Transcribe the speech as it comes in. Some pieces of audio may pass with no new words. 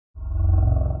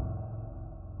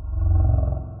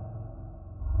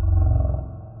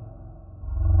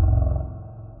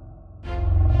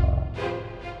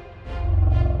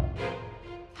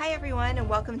everyone, and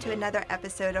welcome to another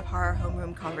episode of Horror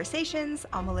Homeroom Conversations.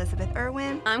 I'm Elizabeth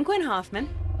Irwin. I'm Gwen Hoffman.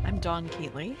 I'm Dawn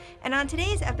Keatley. And on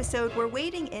today's episode, we're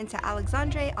wading into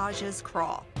Alexandre Aja's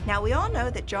Crawl. Now, we all know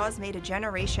that Jaws made a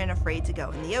generation afraid to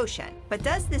go in the ocean. But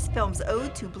does this film's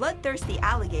ode to bloodthirsty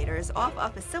alligators offer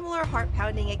up a similar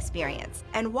heart-pounding experience?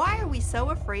 And why are we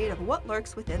so afraid of what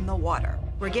lurks within the water?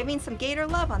 We're giving some gator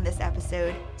love on this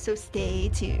episode, so stay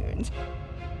tuned.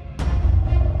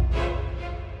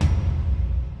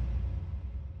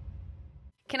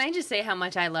 Can I just say how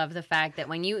much I love the fact that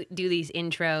when you do these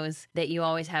intros that you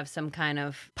always have some kind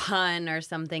of pun or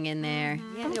something in there.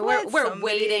 Mm-hmm. Yeah, we're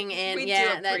waiting in. We do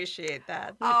appreciate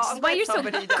that. Oh, Why you're so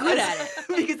good at it.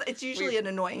 Because it's usually an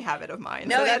annoying habit of mine.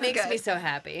 No, so it makes good. me so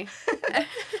happy.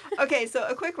 Okay, so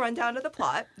a quick rundown of the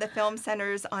plot. The film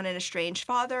centers on an estranged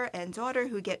father and daughter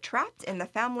who get trapped in the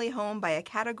family home by a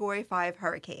Category 5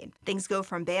 hurricane. Things go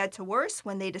from bad to worse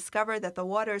when they discover that the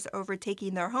waters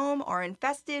overtaking their home are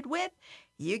infested with,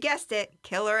 you guessed it,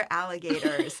 killer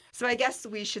alligators. So I guess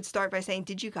we should start by saying,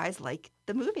 did you guys like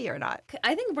the movie or not?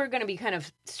 I think we're going to be kind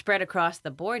of spread across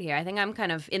the board here. I think I'm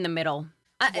kind of in the middle.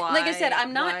 Why? Like I said,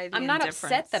 I'm Why the not indifference?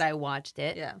 upset that I watched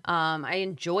it. Yeah. I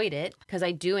enjoyed it because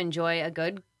I do enjoy a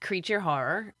good creature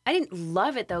horror. I didn't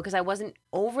love it though because I wasn't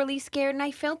overly scared, and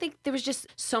I felt like there was just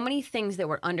so many things that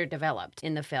were underdeveloped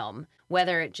in the film.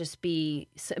 Whether it just be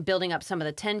building up some of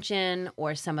the tension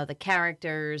or some of the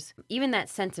characters, even that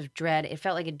sense of dread, it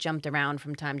felt like it jumped around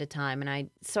from time to time, and I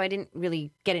didn't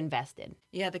really get invested.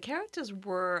 Yeah, the characters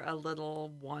were a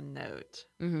little one note.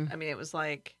 Mm-hmm. I mean, it was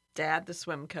like dad, the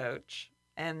swim coach,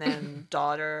 and then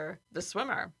daughter, the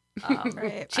swimmer.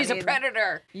 Right. She's a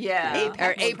predator. Yeah.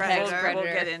 Apex predator. We'll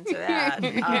get into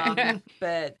that.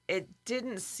 But it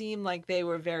didn't seem like they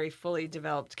were very fully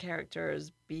developed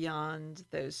characters beyond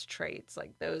those traits.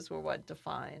 Like those were what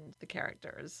defined the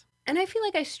characters. And I feel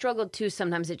like I struggled too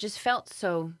sometimes. It just felt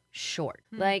so short.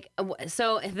 Like,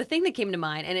 so the thing that came to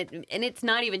mind, and it's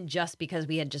not even just because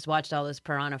we had just watched all those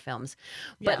Piranha films,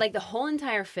 but like the whole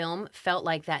entire film felt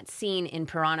like that scene in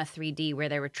Piranha 3D where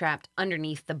they were trapped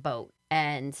underneath the boat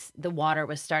and the water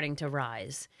was starting to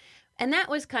rise. And that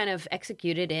was kind of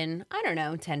executed in,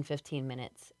 10, 15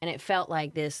 minutes. And it felt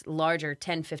like this larger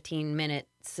 10, 15 minute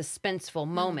suspenseful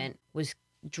moment was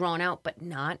drawn out, but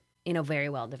not in a very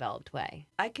well-developed way.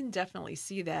 I can definitely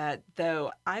see that,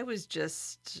 though I was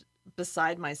just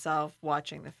beside myself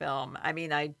watching the film. I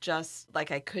mean, I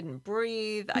couldn't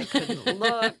breathe. I couldn't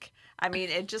look. I mean,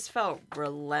 it just felt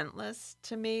relentless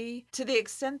to me, to the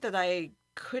extent that I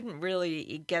couldn't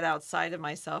really get outside of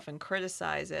myself and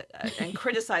criticize it and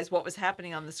criticize what was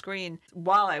happening on the screen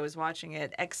while I was watching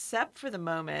it, except for the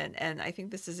moment, and I think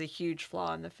this is a huge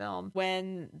flaw in the film,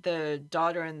 when the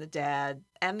daughter and the dad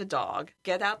and the dog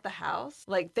get out the house,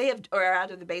 or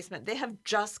out of the basement. They have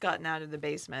just gotten out of the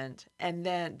basement, and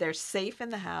then they're safe in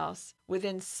the house.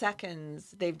 Within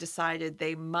seconds, they've decided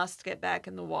they must get back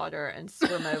in the water and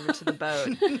swim over to the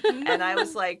boat. And I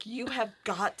was like, you have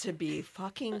got to be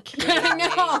fucking kidding me.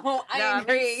 I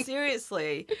agree. Mean,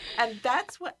 seriously. And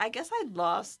that's what, I guess I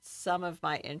lost some of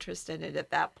my interest in it at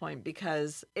that point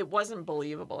because it wasn't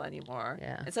believable anymore.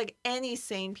 Yeah. It's like any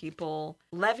sane people,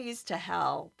 levees to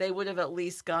hell, they would have at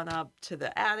least gone up to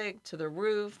the attic, to the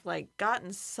roof, like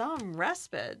gotten some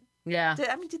respite. Yeah.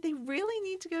 Did they really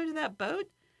need to go to that boat?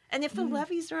 And if the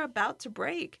levees are about to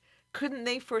break, couldn't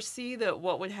they foresee that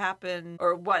what would happen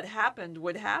or what happened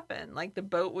would happen? Like the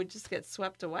boat would just get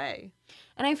swept away.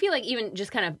 And I feel like even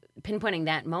just kind of pinpointing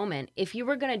that moment, if you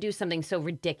were going to do something so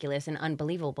ridiculous and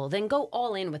unbelievable, then go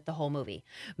all in with the whole movie.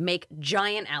 Make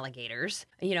giant alligators,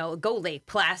 go Lake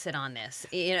Placid on this,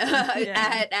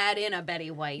 add in a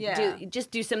Betty White. Yeah. Just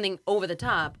do something over the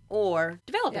top or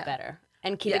develop it better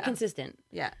and keep it consistent.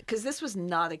 Yeah, because this was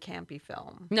not a campy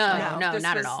film. No,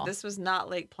 not at all. This was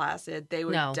not Lake Placid. They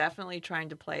were definitely trying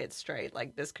to play it straight.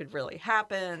 Like, this could really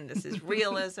happen. This is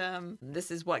realism.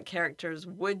 This is what characters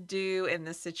would do in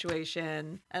this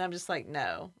situation. And I'm just like,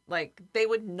 no. Like, they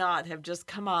would not have just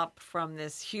come up from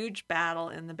this huge battle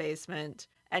in the basement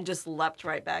and just leapt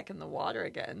right back in the water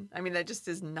again. I mean, that just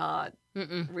is not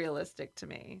realistic to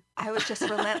me. I was just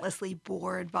relentlessly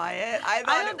bored by it.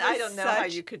 I don't know how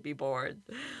you could be bored.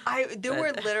 There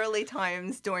were literally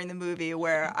times during the movie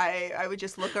where I would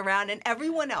just look around, and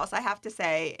everyone else, I have to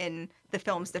say, in the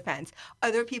film's defense,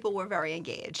 other people were very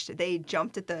engaged. They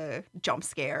jumped at the jump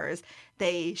scares.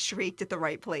 They shrieked at the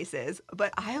right places.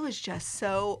 But I was just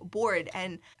so bored.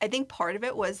 And I think part of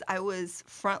it was I was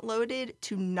front-loaded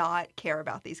to not care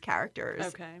about these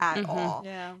characters at all.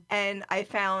 Yeah. And I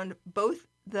found both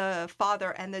the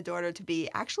father and the daughter to be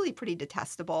actually pretty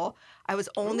detestable. I was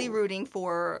only Ooh. rooting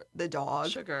for the dog.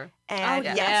 Sugar. And Oh,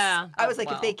 yes, yeah. I was like,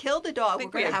 if Well, they kill the I dog, we're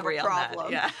think going we to have a agree on that.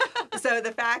 problem. Yeah. So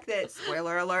the fact that,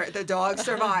 spoiler alert, the dog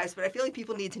survives, but I feel like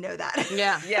people need to know that.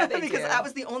 Yeah. Yeah, they Because do. that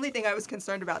was the only thing I was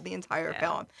concerned about the entire Yeah.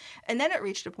 film. And then it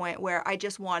reached a point where I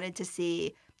just wanted to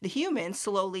see the humans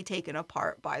slowly taken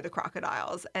apart by the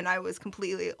crocodiles. And I was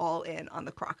completely all in on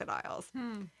the crocodiles.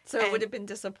 So it would And- have been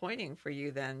disappointing for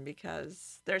you then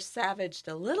because they're savaged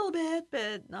a little bit,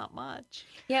 but not much.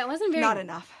 Yeah, it wasn't very Not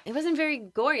enough. It wasn't very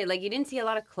gory. Like, you didn't see a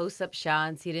lot of close-up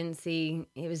shots. You didn't see.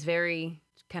 It was very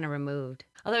kind of removed.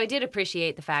 Although I did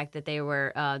appreciate the fact that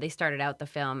they started out the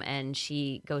film and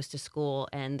she goes to school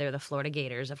and they're the Florida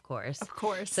Gators, of course. Of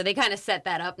course. So they kind of set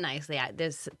that up nicely.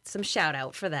 There's some shout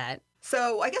out for that.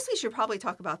 So I guess we should probably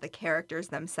talk about the characters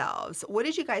themselves. What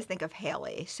did you guys think of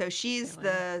Haley? So she's Haley,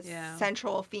 the yeah.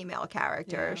 central female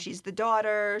character. Yeah. She's the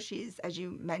daughter. She's, as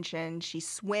you mentioned, she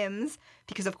swims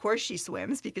because of course she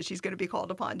swims because she's going to be called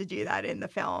upon to do that in the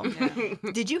film.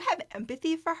 Yeah. Did you have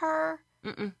empathy for her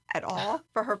at all,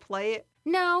 for her plight?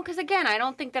 No, because again, I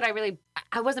don't think that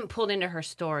I wasn't pulled into her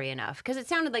story enough because it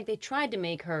sounded like they tried to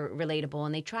make her relatable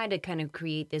and they tried to kind of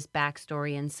create this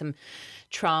backstory and some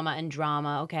trauma and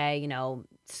drama. Okay,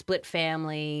 split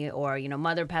family or,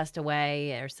 mother passed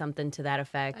away or something to that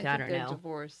effect. I think don't they're know.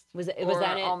 divorced. Was Or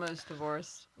that it? almost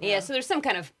divorced. Yeah, so there's some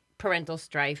kind of parental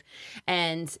strife.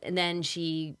 And then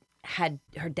she had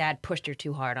her dad pushed her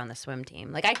too hard on the swim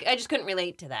team. Like, I just couldn't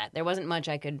relate to that. There wasn't much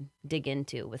I could dig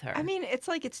into with her. I mean, it's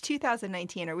like it's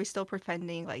 2019. Are we still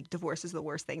pretending like divorce is the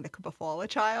worst thing that could befall a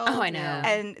child? Oh, I know. Yeah.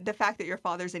 And the fact that your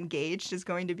father's engaged is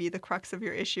going to be the crux of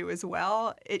your issue as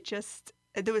well.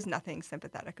 There was nothing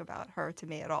sympathetic about her to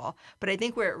me at all. But I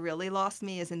think where it really lost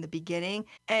me is in the beginning.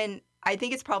 And I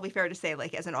think it's probably fair to say,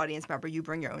 like, as an audience member, you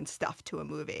bring your own stuff to a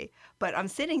movie. But I'm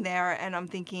sitting there and I'm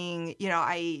thinking,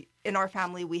 in our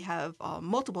family, we have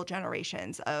multiple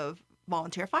generations of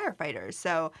volunteer firefighters.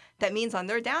 So that means on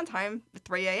their downtime,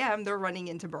 3 a.m., they're running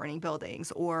into burning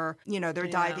buildings or, they're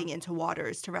Yeah. diving into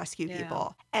waters to rescue Yeah.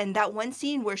 people. And that one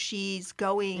scene where she's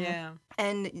going Yeah.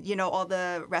 and, all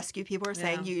the rescue people are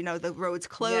saying, the road's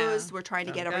closed. Yeah. We're trying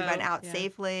to Don't get everyone go. out Yeah.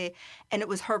 safely. And it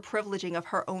was her privileging of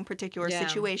her own particular Yeah.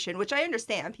 situation, which I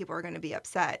understand people are going to be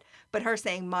upset. But her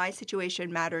saying, my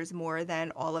situation matters more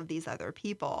than all of these other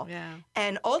people. Yeah.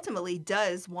 And ultimately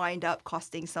does wind up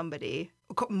costing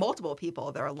multiple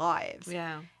people their lives.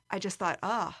 Yeah. I just thought,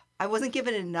 I wasn't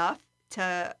given enough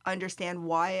to understand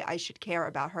why I should care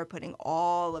about her putting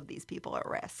all of these people at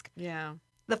risk. Yeah.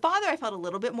 The father I felt a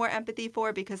little bit more empathy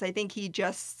for because I think he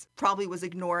just probably was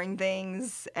ignoring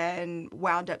things and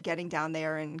wound up getting down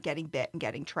there and getting bit and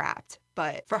getting trapped.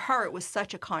 But for her, it was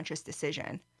such a conscious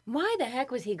decision. Why the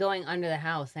heck was he going under the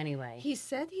house anyway? He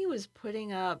said he was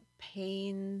putting up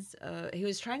panes. He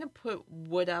was trying to put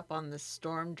wood up on the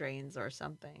storm drains or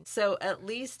something. So at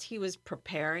least he was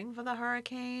preparing for the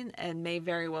hurricane and may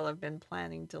very well have been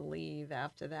planning to leave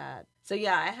after that. So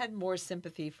yeah, I had more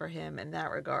sympathy for him in that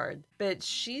regard. But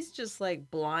she's just like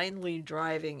blindly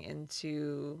driving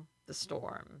into the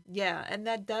storm. Yeah, and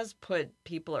that does put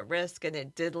people at risk, and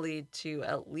it did lead to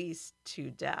at least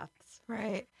 2 deaths.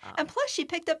 Right. And plus, she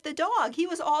picked up the dog. He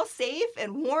was all safe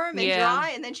and warm and Yeah. dry,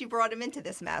 and then she brought him into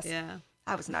this mess. Yeah.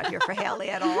 I was not here for Haley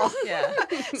at all. Yeah.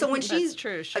 So when That's she's,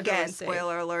 true. Sugar again, was safe.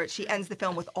 spoiler alert, she ends the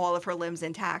film with all of her limbs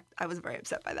intact. I was very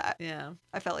upset by that. Yeah.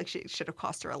 I felt like she should have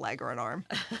cost her a leg or an arm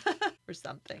Or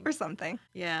something. or something.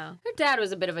 Yeah. Her dad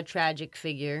was a bit of a tragic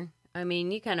figure. I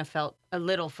mean, you kind of felt a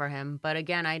little for him, but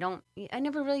again, I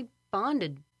never really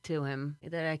bonded to him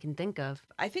that I can think of.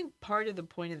 I think part of the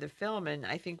point of the film, and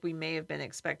I think we may have been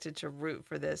expected to root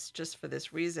for this just for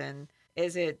this reason,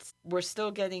 is we're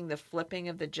still getting the flipping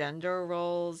of the gender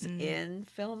roles in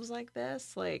films like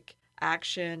this, like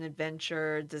action,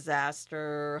 adventure,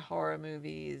 disaster, horror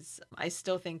movies. I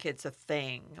still think it's a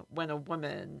thing when a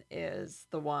woman is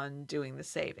the one doing the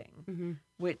saving,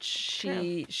 which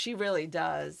she really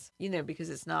does, because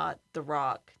it's not The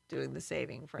Rock doing the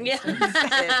saving, for Yeah. instance.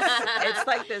 It's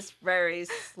like this very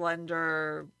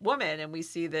slender woman, and we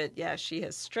see that, yeah, she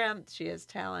has strength, she has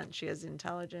talent, she has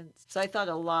intelligence. So I thought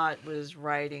a lot was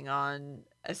riding on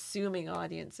assuming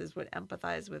audiences would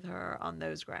empathize with her on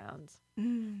those grounds.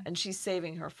 And she's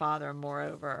saving her father,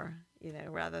 moreover,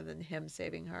 rather than him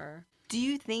saving her. Do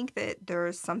you think that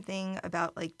there's something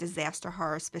about like disaster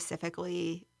horror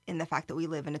specifically in the fact that we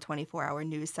live in a 24-hour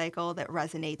news cycle that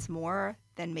resonates more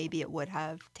than maybe it would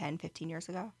have 10, 15 years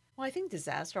ago? Well, I think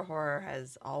disaster horror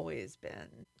has always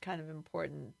been kind of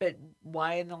important, but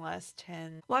why in the last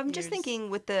 10 Well, I'm just years? thinking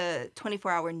with the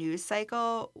 24-hour news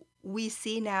cycle, we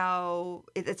see now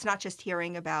it's not just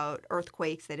hearing about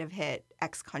earthquakes that have hit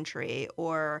X country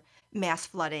or mass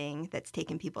flooding that's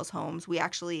taken people's homes. We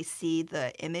actually see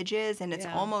the images, and it's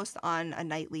Yeah. almost on a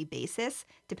nightly basis,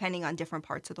 depending on different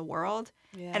parts of the world.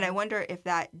 Yeah. And I wonder if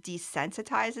that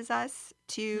desensitizes us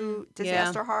to Yeah.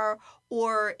 disaster horror,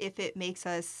 or if it makes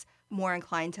us more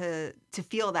inclined to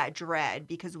feel that dread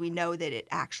because we know that it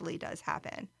actually does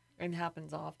happen. and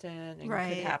happens often and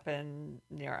Right. could happen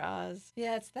near us.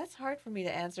 Yeah, that's hard for me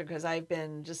to answer because I've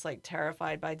been just like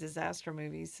terrified by disaster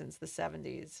movies since the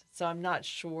 70s. So I'm not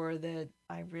sure that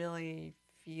I really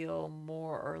feel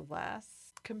more or less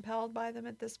compelled by them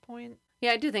at this point.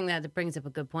 Yeah, I do think that brings up a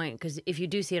good point because if you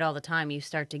do see it all the time, you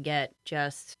start to get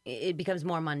it becomes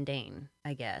more mundane,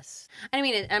 I guess. And I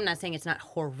mean, I'm not saying it's not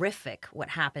horrific what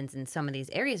happens in some of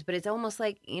these areas, but it's almost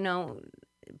like,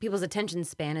 people's attention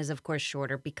span is, of course,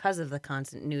 shorter because of the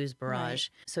constant news barrage.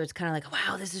 Right. So it's kind of like,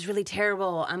 wow, this is really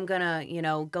terrible. I'm going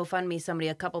to, go fund me somebody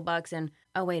a couple bucks. And,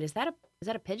 oh, wait, is that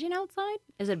a pigeon outside?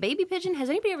 Is it a baby pigeon? Has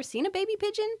anybody ever seen a baby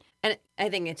pigeon? And I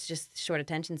think it's just short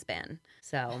attention span.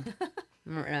 So,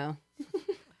 I don't know.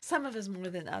 Some of us more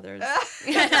than others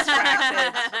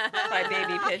distracted by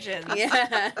baby pigeons.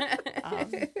 Yeah.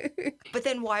 But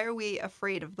then why are we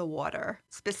afraid of the water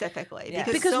specifically? Yeah.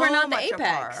 Because so we're not the much of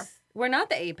horror- apex. We're not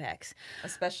the apex.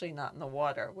 Especially not in the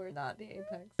water. We're not the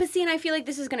apex. But see, and I feel like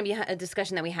this is going to be a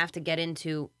discussion that we have to get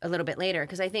into a little bit later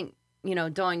because I think,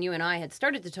 Dawn, you and I had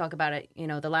started to talk about it,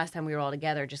 the last time we were all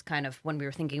together, just kind of when we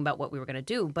were thinking about what we were going to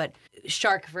do, but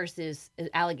shark versus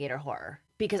alligator horror.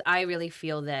 Because I really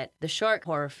feel that the shark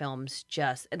horror films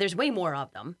there's way more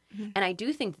of them. Mm-hmm. And I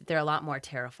do think that they're a lot more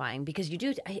terrifying because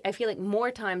I feel like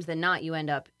more times than not, you end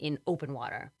up in open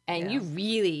water. And you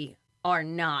really are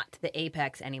not the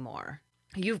apex anymore.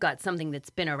 You've got something that's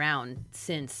been around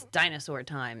since dinosaur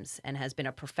times and has been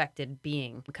a perfected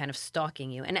being kind of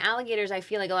stalking you. And alligators, I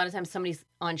feel like a lot of times somebody's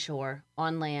on shore,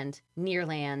 on land, near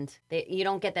land. You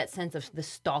don't get that sense of the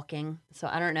stalking. So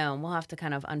I don't know. We'll have to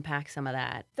kind of unpack some of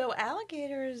that. Though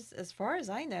alligators, as far as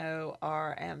I know,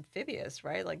 are amphibious,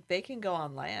 right? Like they can go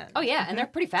on land. Oh, yeah. And they're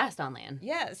pretty fast on land.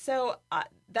 Yeah. So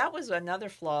that was another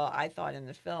flaw I thought in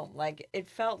the film. Like it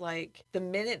felt like the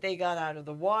minute they got out of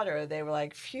the water, they were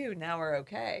like, phew, now we're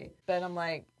okay. But I'm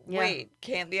like, wait,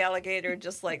 can't the alligator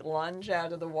just like lunge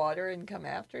out of the water and come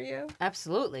after you?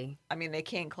 Absolutely. I mean, they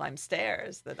can't climb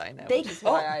stairs that I know, They- which is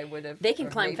why I would have. They can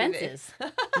or climb maybe fences.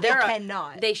 They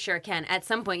cannot. They sure can. At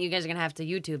some point, you guys are gonna have to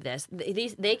YouTube this.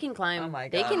 They can climb. Oh my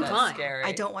god, they can that's climb. scary.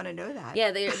 I don't want to know that.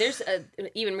 Yeah, there's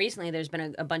even recently there's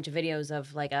been a bunch of videos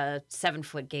of like a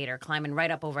 7-foot gator climbing right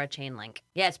up over a chain link.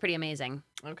 Yeah, it's pretty amazing.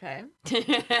 Okay. No,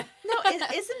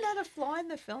 isn't that a flaw in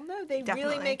the film though? They really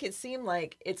Definitely. make it seem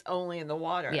like it's only in the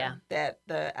water Yeah. that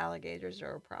the alligators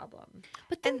are a problem.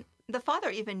 But then And the father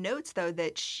even notes, though,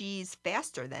 that she's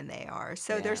faster than they are.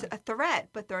 So Yeah. there's a threat,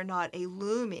 but they're not a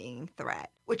looming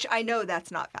threat, which I know that's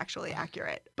not factually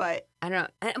accurate. But I don't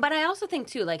know. But I also think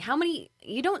too, like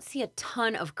you don't see a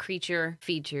ton of creature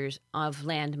features of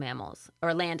land mammals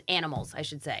or land animals, I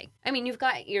should say. I mean, you've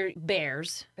got your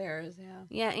bears. Bears, yeah.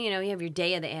 Yeah, you have your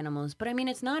Day of the Animals, but I mean,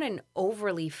 it's not an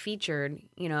overly featured,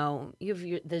 you have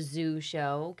the zoo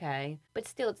show, okay, but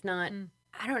still it's not,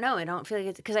 I don't know, I don't feel like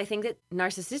it's, because I think that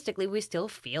narcissistically we still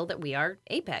feel that we are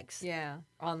apex. Yeah,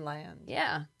 on land.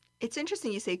 Yeah. it's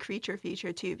interesting you say creature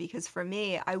feature, too, because for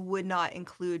me, I would not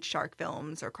include shark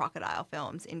films or crocodile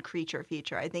films in creature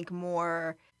feature. I think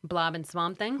more... Blob and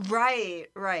Swamp Thing? Right.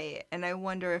 And I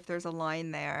wonder if there's a line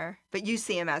there. But you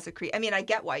see them as a creature. I mean, I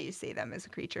get why you see them as a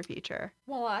creature feature.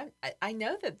 Well, I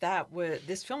know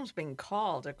this film's being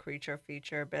called a creature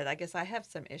feature, but I guess I have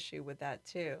some issue with that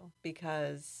too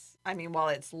because I mean, while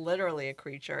it's literally a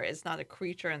creature, it's not a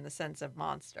creature in the sense of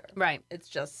monster. Right. It's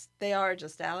just they are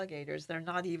just alligators. They're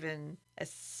not even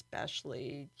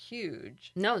especially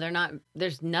huge. No, they're not.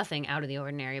 There's nothing out of the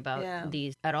ordinary about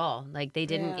these at all. Like they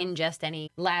didn't ingest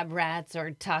any lab rats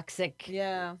or toxic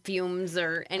fumes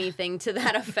or anything to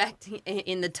that effect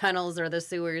in the tunnels or the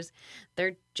sewers.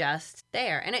 They're just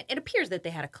there. And it appears that they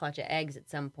had a clutch of eggs at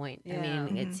some point. I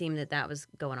mean, it seemed that was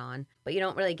going on. But you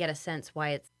don't really get a sense why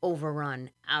it's overrun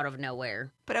out of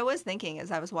nowhere. But I was thinking as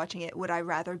I was watching it, would I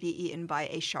rather be eaten by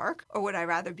a shark or would I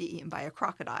rather be eaten by a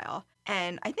crocodile?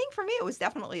 And I think for me, it was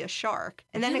definitely a shark.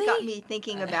 And then it got me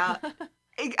thinking about...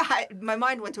 My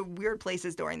mind went to weird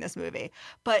places during this movie,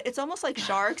 but it's almost like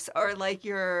sharks are like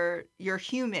your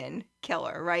human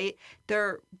killer, right?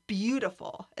 They're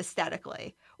beautiful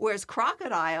aesthetically, whereas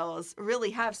crocodiles really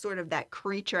have sort of that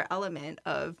creature element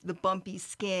of the bumpy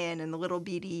skin and the little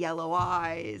beady yellow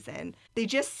eyes, and they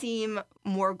just seem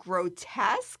more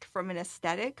grotesque from an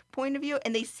aesthetic point of view,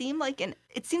 and they seem like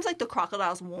it seems like the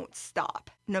crocodiles won't stop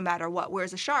no matter what,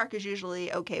 whereas a shark is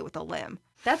usually okay with a limb.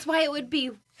 That's why it would be,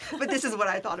 But this is what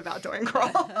I thought about during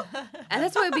Crawl. and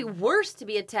that's why it would be worse to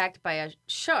be attacked by a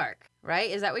shark, right?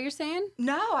 Is that what you're saying?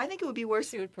 No, I think it would be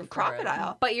worse You would prefer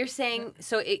crocodile. But you're saying,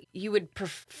 so you would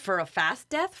prefer a fast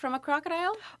death from a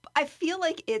crocodile? I feel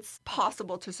like it's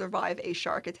possible to survive a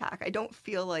shark attack. I don't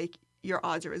feel like your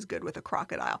odds are as good with a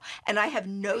crocodile. And I have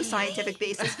no scientific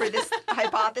basis for this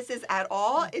hypothesis at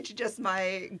all. It's just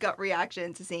my gut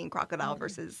reaction to seeing crocodile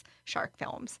versus shark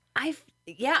films. I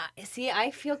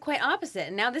feel quite opposite.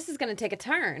 And now this is going to take a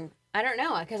turn. I don't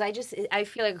know, because I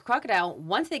feel like a crocodile,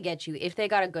 once they get you, if they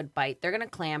got a good bite, they're going to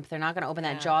clamp. They're not going to open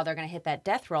that jaw. They're going to hit that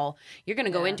death roll. You're going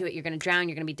to go into it. You're going to drown.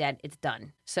 You're going to be dead. It's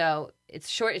done. So it's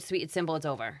short, it's sweet, it's simple, it's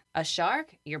over. A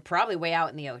shark, you're probably way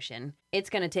out in the ocean. It's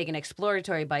going to take an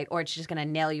exploratory bite, or it's just going to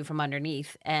nail you from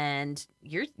underneath, and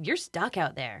you're stuck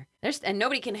out there. And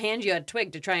nobody can hand you a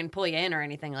twig to try and pull you in or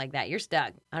anything like that. You're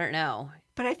stuck. I don't know.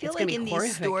 But I feel It's like gonna in be these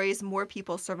horrific. stories, more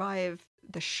people survive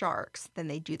the sharks than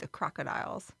they do the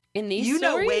crocodiles. In these You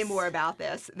know stories? way more about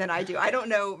this than I do. I don't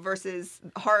know versus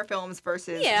horror films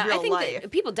versus Yeah, real I think life.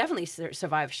 that people definitely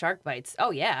survive shark bites.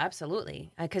 Oh yeah,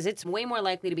 absolutely. Because it's way more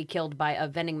likely to be killed by a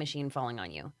vending machine falling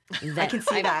on you. I can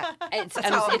see that. It's, That's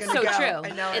how I'm it's gonna so go. true.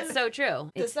 I know it. It's so true.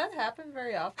 Does that happen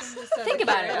very often? Just out Think of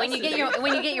about it. When you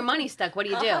curiosity? get your money stuck, what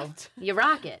do? You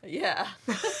rock it. Yeah.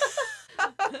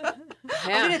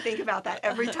 I'm going to think about that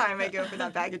every time I go for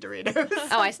that bag of Doritos.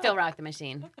 Oh, I still rock the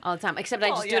machine all the time. Except I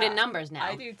just do it in numbers now.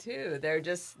 I do too.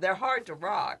 They're hard to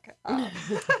rock.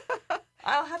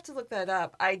 I'll have to look that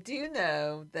up. I do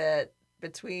know that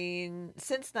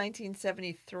since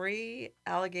 1973,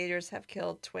 alligators have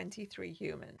killed 23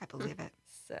 humans. I believe it.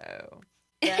 So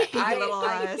Yeah, little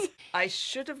eyes. I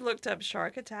should have looked up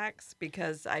shark attacks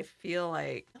because I feel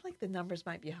like the numbers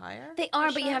might be higher. They for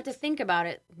are, but you have to sharks. think about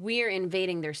it. We're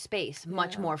invading their space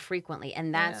much more frequently,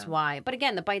 and that's why. But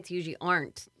again, the bites usually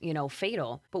aren't,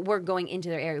 fatal. But we're going into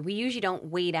their area. We usually don't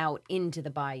wade out into the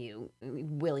bayou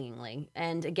willingly.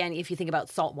 And again, if you think about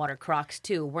saltwater crocs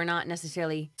too, we're not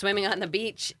necessarily swimming on the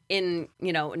beach in,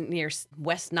 near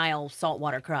West Nile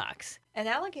saltwater crocs. And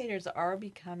alligators are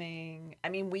becoming,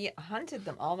 we hunted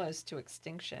them almost to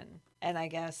extinction. And I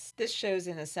guess this shows,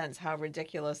 in a sense, how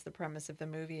ridiculous the premise of the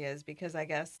movie is, because I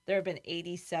guess there have been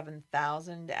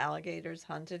 87,000 alligators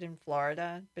hunted in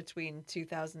Florida between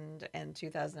 2000 and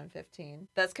 2015.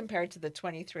 That's compared to the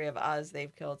 23 of us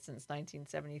they've killed since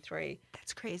 1973.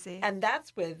 That's crazy. And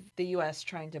that's with the U.S.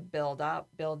 trying to build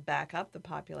back up the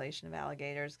population of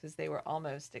alligators because they were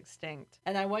almost extinct.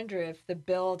 And I wonder if the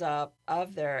buildup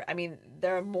of there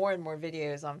are more and more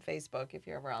videos on Facebook, if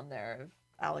you're ever on there, of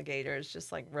alligators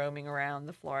just like roaming around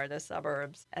the Florida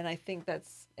suburbs. And I think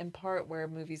that's in part where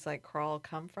movies like Crawl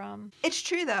come from. It's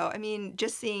true, though.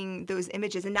 Just seeing those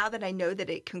images, and now that I know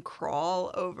that it can crawl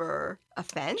over a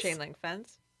fence. Chain link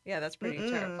fence. Yeah, that's pretty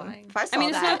terrifying. If I saw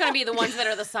It's that, not going to be the ones that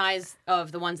are the size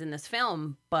of the ones in this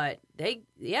film, but they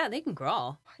can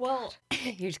crawl. Well,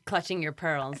 You're just clutching your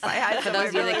pearls. I had For some, those I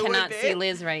of you that really would cannot be. see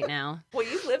Liz right now. well,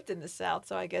 you've lived in the South,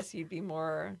 so I guess you'd be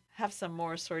have some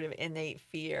more sort of innate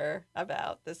fear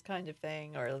about this kind of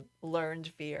thing, or learned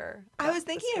fear. I about was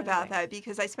this thinking kind of about thing. that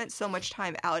because I spent so much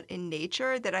time out in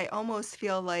nature that I almost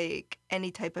feel like any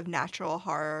type of natural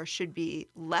horror should be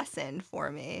lessened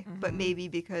for me. But maybe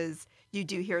because you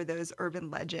do hear those urban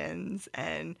legends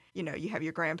and, you have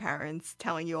your grandparents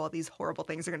telling you all these horrible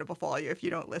things are going to befall you if you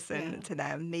don't listen to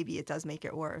them, maybe it does make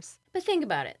it worse. But think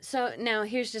about it. So now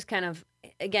here's just kind of,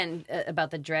 again,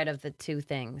 about the dread of the two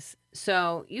things.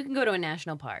 So you can go to a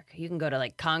national park. You can go to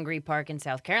like Congaree Park in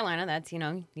South Carolina. That's,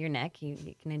 your neck. You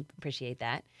can appreciate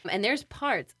that. And there's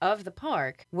parts of the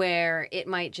park where it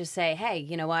might just say, hey,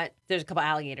 you know what? There's a couple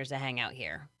alligators that hang out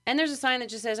here. And there's a sign that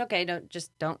just says, okay,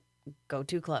 don't go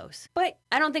too close. But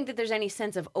I don't think that there's any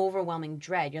sense of overwhelming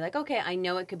dread. You're like, okay, I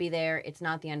know it could be there. It's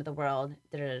not the end of the world.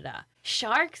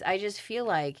 Sharks, I just feel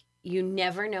like you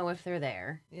never know if they're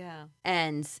there. Yeah.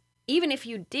 And even if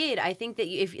you did, I think that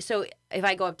if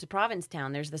I go up to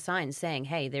Provincetown, there's the sign saying,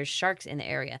 hey, there's sharks in the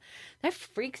area. That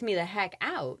freaks me the heck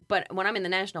out. But when I'm in the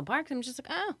national parks, I'm just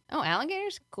like, oh,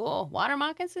 alligators? Cool. Water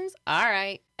moccasins? All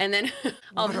right. And then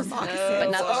all Water of a sudden, moccasins.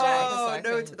 but not the sharks.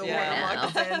 Oh, no to the Yeah. water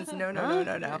moccasins. No, no, no,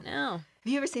 no, no. No.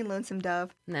 Have you ever seen Lonesome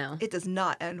Dove? No. It does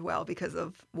not end well because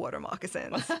of water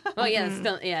moccasins. Well, yeah,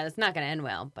 it's not going to end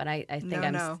well. But I think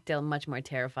I'm No. still much more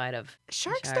terrified of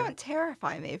Sharks shark. don't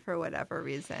terrify me for whatever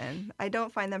reason. I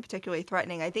don't find them particularly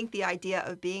threatening. I think the idea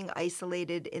of being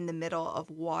isolated in the middle of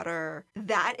water,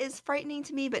 that is frightening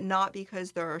to me, but not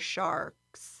because there are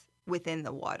sharks within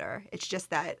the water. It's just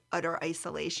that utter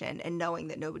isolation and knowing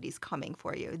that nobody's coming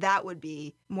for you. That would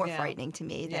be more Yeah. frightening to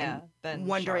me than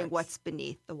wondering sharks. what's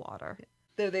beneath the water.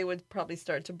 Though they would probably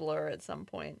start to blur at some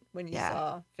point when you Yeah.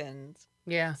 saw fins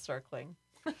Yeah. circling.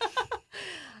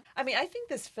 I mean, I think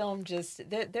this film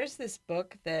there's this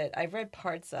book that I've read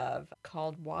parts of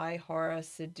called Why Horror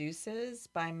Seduces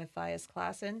by Matthias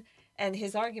Klassen. And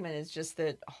his argument is just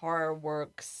that horror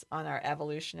works on our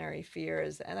evolutionary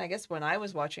fears. And I guess when I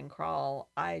was watching Crawl,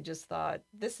 I just thought,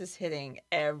 this is hitting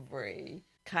every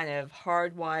kind of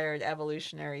hardwired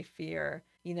evolutionary fear.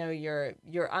 You know, you're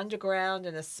underground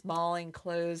in a small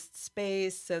enclosed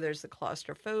space, so there's the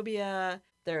claustrophobia,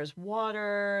 there's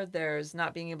water, there's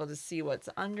not being able to see what's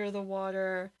under the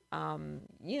water.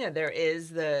 You know, there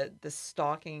is the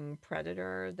stalking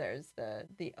predator, there's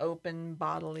the open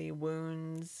bodily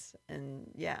wounds,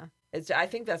 and yeah. I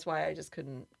think that's why I just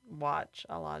couldn't watch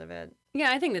a lot of it.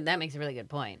 Yeah, I think that makes a really good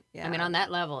point. I mean, Yeah. on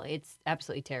that level, it's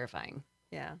absolutely terrifying.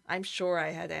 Yeah, I'm sure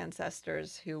I had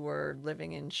ancestors who were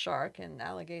living in shark and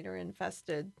alligator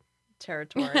infested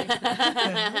territory.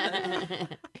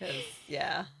 'Cause,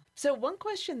 yeah. So one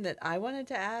question that I wanted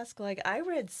to ask, like I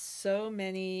read so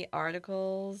many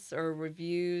articles or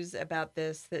reviews about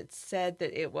this that said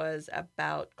that it was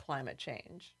about climate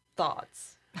change.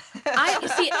 Thoughts? I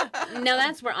see. Now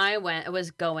that's where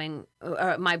was going.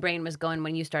 Or my brain was going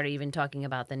when you started even talking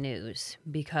about the news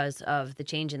because of the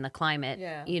change in the climate.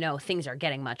 Yeah. You know, things are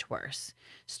getting much worse.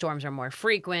 Storms are more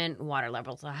frequent. Water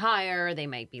levels are higher. They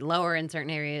might be lower in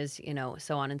certain areas. You know,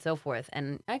 so on and so forth.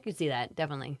 And I could see that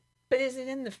definitely. But is it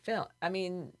in the film? I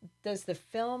mean, does the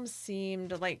film seem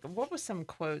to like, what was some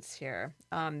quotes here?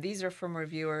 These are from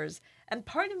reviewers. And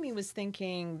part of me was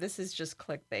thinking, this is just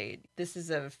clickbait. This is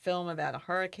a film about a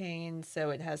hurricane, so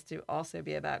it has to also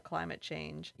be about climate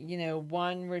change. You know,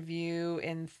 one review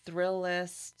in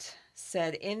Thrillist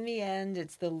said, in the end,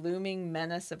 it's the looming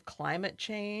menace of climate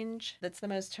change that's the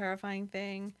most terrifying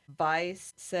thing.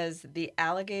 Vice says the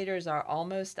alligators are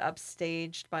almost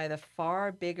upstaged by the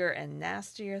far bigger and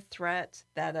nastier threat,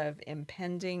 that of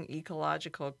impending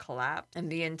ecological collapse. And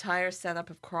the entire setup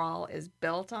of Crawl is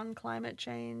built on climate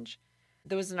change.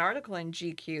 There was an article in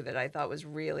GQ that I thought was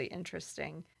really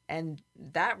interesting. And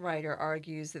that writer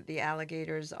argues that the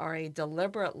alligators are a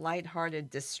deliberate, lighthearted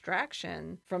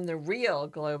distraction from the real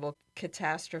global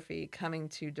catastrophe coming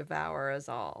to devour us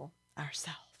all,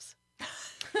 ourselves.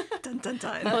 Dun, dun,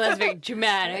 dun. Well, that's very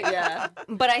dramatic. Yeah.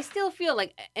 But I still feel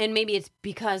like, and maybe it's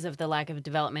because of the lack of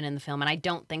development in the film, and I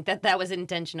don't think that was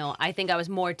intentional. I think I was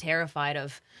more terrified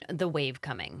of the wave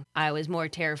coming. I was more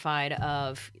terrified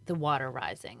of the water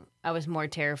rising. I was more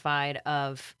terrified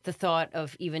of the thought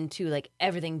of even too, like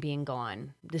everything being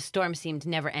gone. The storm seemed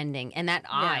never ending. And that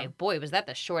eye, boy, was that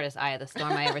the shortest eye of the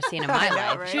storm I ever seen in my I know,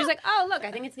 life. right? She was like, oh, look,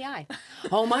 I think it's the eye.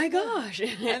 Oh my gosh.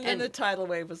 And then the tidal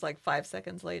wave was like 5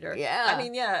 seconds later. Yeah. I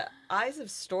mean, yeah, eyes of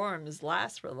storms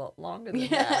last for a lot longer than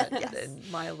Yeah. that, in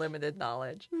my limited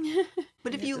knowledge.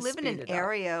 But if You you have to live in speed an it up.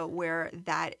 area where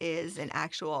that is an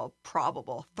actual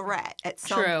probable threat at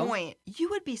some True. point, you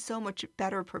would be so much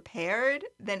better prepared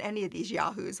than any of these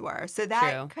yahoos were. So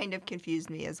that True. kind of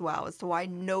confused me as well as to why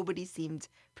nobody seemed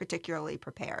particularly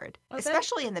prepared, Well, that-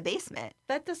 especially in the basement.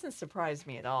 That doesn't surprise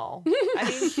me at all.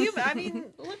 I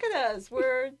mean, look at us.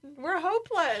 We're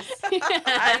hopeless.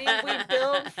 I mean, we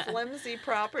build flimsy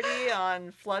property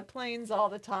on floodplains all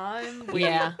the time. We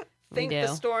Yeah, think we the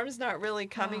do. storm's not really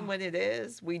coming when it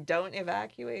is. We don't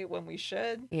evacuate when we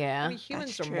should. Yeah. I mean,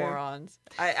 humans That's are true. morons.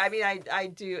 I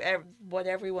do. What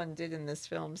everyone did in this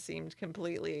film seemed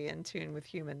completely in tune with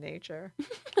human nature.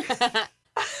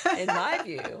 In my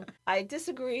view, I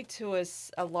disagree to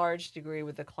a large degree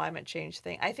with the climate change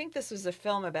thing. I think this was a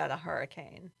film about a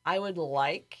hurricane. I would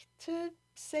like to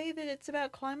say that it's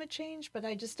about climate change, but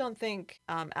I just don't think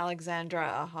Alexandra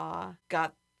Aha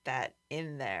got that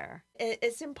in there.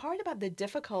 It's in part about the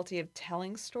difficulty of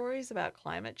telling stories about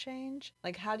climate change.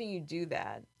 Like, how do you do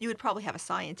that? You would probably have a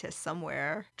scientist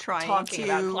somewhere trying Talking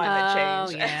about to climate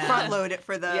change. yeah. front load it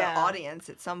for the Yeah. audience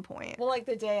at some point. Well, like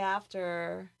the day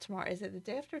after tomorrow. Is it the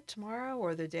day after tomorrow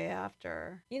or the day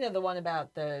after? You know, the one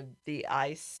about the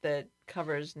ice that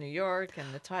covers New York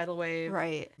and the tidal wave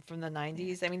Right. from the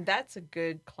 90s. I mean, that's a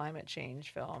good climate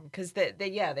change film because they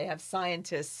have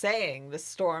scientists saying the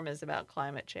storm is about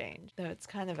climate change. So it's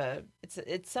kind of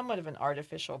it's somewhat of an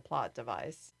artificial plot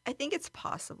device. I think it's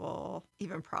possible,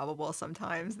 even probable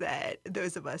sometimes, that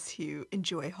those of us who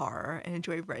enjoy horror and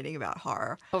enjoy writing about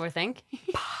horror Overthink?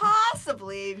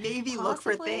 possibly maybe look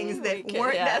for Possibly, things we that could,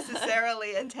 weren't yeah.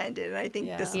 necessarily intended. And I think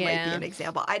this Yeah. might be Yeah. an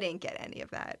example. I didn't get any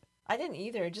of that. I didn't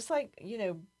either. Just like,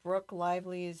 Brooke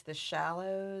Lively's The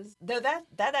Shallows. Though that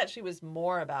actually was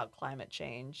more about climate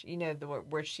change.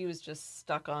 Where she was just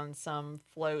stuck on some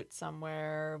float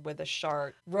somewhere with a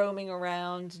shark roaming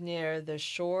around near the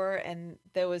shore. And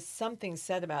there was something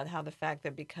said about how the fact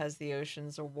that because the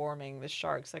oceans are warming, the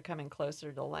sharks are coming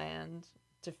closer to land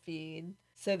to feed.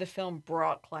 So the film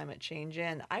brought climate change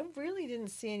in. I really didn't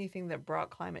see anything that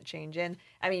brought climate change in.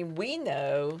 I mean, we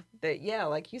know that, yeah,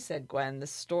 like you said, Gwen, the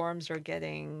storms are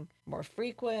getting more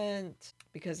frequent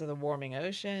because of the warming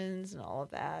oceans and all of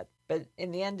that. But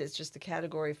in the end, it's just a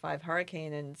Category 5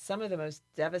 hurricane. And some of the most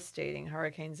devastating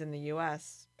hurricanes in the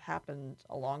U.S. happened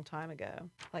a long time ago,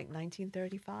 like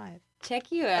 1935.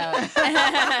 Check you out.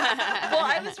 Well,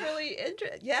 I was really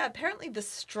interested. Yeah, apparently the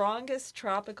strongest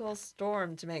tropical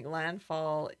storm to make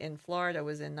landfall in Florida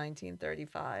was in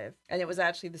 1935. And it was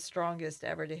actually the strongest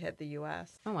ever to hit the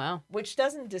U.S., Oh, wow. which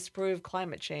doesn't disprove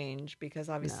climate change because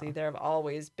obviously No. there have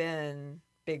always been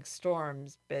big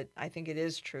storms. But I think it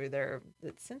is true.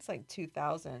 Since like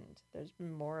 2000, there's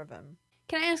been more of them.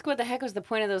 Can I ask what the heck was the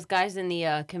point of those guys in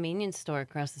the convenience store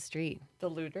across the street? The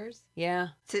looters, Yeah.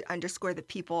 To underscore that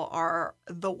people are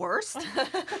the worst.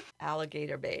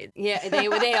 alligator bait. Yeah, they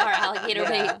are alligator Yeah.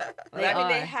 bait. Well, They I mean,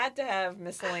 they are. had to have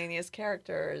miscellaneous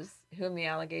characters whom the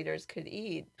alligators could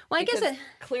eat. Well, I guess Because it,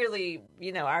 clearly,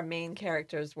 our main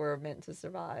characters were meant to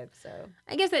survive. So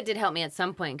I guess that did help me at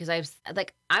some point because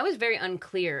I was very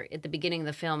unclear at the beginning of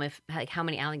the film if how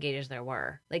many alligators there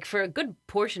were. Like for a good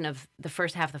portion of the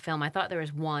first half of the film, I thought there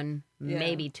was one, Yeah.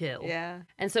 maybe two. yeah,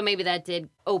 And so maybe that did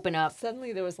open up.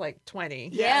 suddenly there was like 20.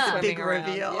 Yeah. swimming Big around.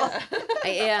 reveal.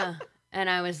 Yeah. Yeah. And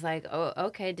I was like, oh,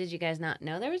 okay. Did you guys not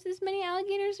know there was this many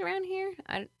alligators around here?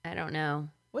 I don't know.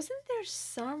 Wasn't there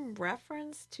some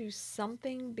reference to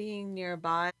something being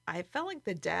nearby? I felt like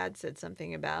the dad said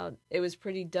something about it was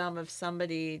pretty dumb of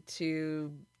somebody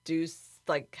to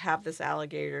have this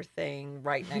alligator thing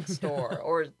right next door,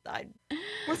 or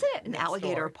Wasn't it an Next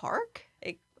alligator door. park?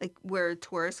 Like where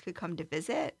tourists could come to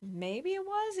visit? maybe it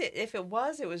was. If it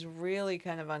was really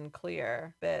kind of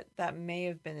unclear, but that may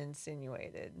have been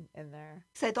insinuated in there.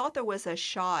 Because I thought there was a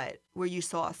shot where you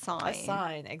saw a sign. A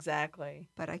sign, exactly.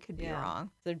 But I could be Yeah. wrong.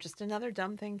 So just another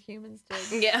dumb thing humans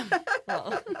did. Yeah.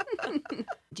 Well,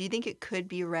 Do you think it could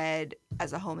be read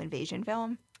as a home invasion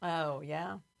film? oh,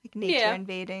 yeah. Like nature Yeah.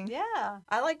 invading? Yeah.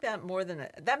 I like that more than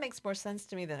that makes more sense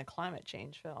to me than a climate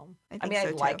change film. I I think mean, so,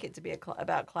 I'd like too. it to be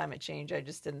about climate change. I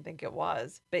just didn't think it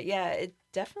was. But yeah, it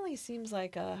definitely seems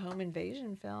like a home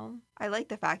invasion film. I like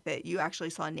the fact that you actually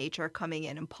saw nature coming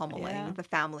in and pummeling Yeah. the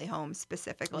family home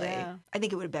specifically. Yeah. I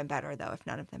think it would have been better, though, if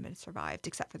none of them had survived,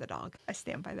 except for the dog. I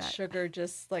stand by that. Sugar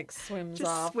just like swims Just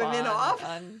off, swimming off?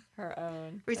 on her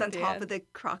own. Where he's at on the top end. of the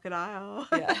crocodile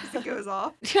Yeah. as it goes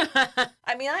off.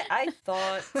 I mean, I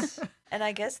thought, and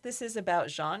I guess this is about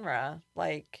genre.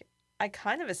 Like, I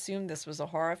kind of assumed this was a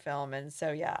horror film. And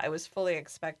so, yeah, I was fully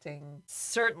expecting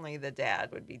certainly the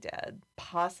dad would be dead,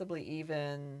 possibly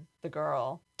even the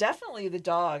girl. Definitely the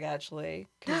dog, actually.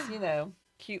 Because,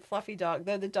 cute, fluffy dog.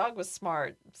 Though the dog was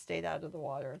smart, stayed out of the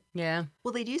water. Yeah.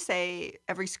 Well, they do say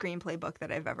every screenplay book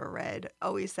that I've ever read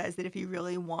always says that if you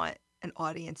really want an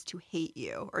audience to hate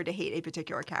you or to hate a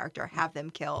particular character, have them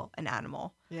kill an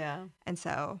animal. Yeah. And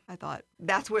so I thought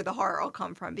that's where the horror will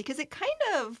come from because it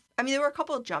there were a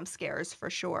couple of jump scares for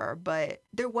sure, but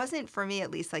there wasn't, for me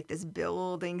at least, like this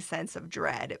building sense of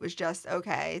dread. It was just,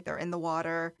 okay, they're in the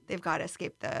water. They've got to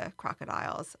escape the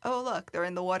crocodiles. Oh, look, they're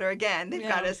in the water again. They've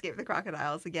got to Yeah. escape the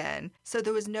crocodiles again. So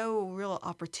there was no real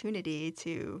opportunity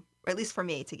to, or at least for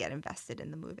me, to get invested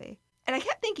in the movie. And I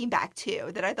kept thinking back, too,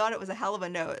 that I thought it was a hell of a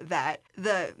note that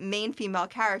the main female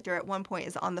character at one point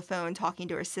is on the phone talking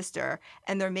to her sister,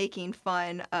 and they're making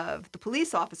fun of the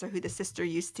police officer who the sister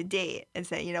used to date and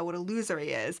saying, what a loser he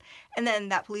is. And then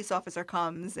that police officer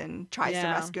comes and tries to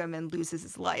Yeah. rescue him and loses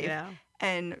his life. Yeah.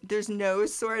 and there's no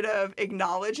sort of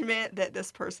acknowledgement that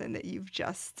this person that you've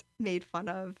just made fun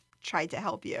of tried to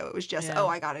help you. It was just, Yeah. oh,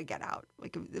 I gotta get out.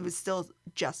 Like it was still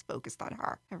just focused on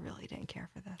her. I really didn't care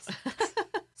for this.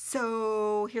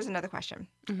 So here's another question.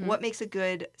 Mhm. What makes a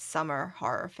good summer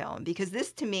horror film? Because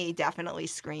this to me definitely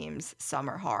screams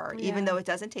summer horror. Even Yeah. though it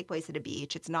doesn't take place at a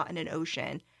beach, it's not in an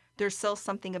ocean. There's still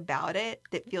something about it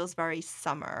that feels very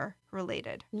summer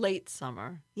related. Late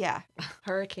summer, Yeah.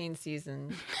 hurricane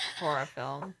season horror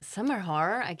film. Summer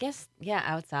horror, I guess, yeah,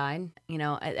 outside. You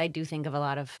know, I do think of a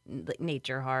lot of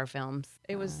nature horror films.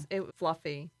 It was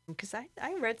fluffy because I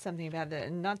read something about it,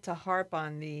 and not to harp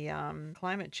on the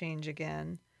climate change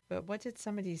again, but what did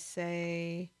somebody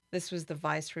say? This was the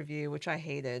Vice review, which I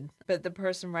hated. But the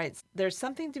person writes, there's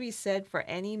something to be said for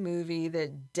any movie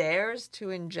that dares to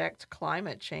inject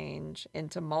climate change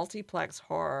into multiplex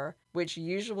horror, which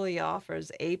usually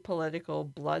offers apolitical,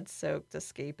 blood-soaked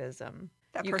escapism.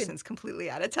 That You could- person's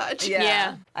completely out of touch.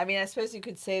 Yeah. I mean, I suppose you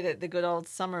could say that the good old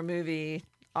summer movie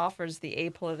offers the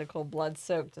apolitical,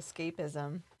 blood-soaked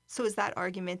escapism. So is that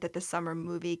argument that the summer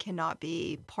movie cannot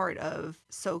be part of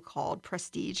so-called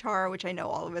prestige horror, which I know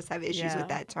all of us have issues Yeah. with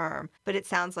that term, but it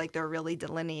sounds like they're really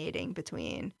delineating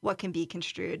between what can be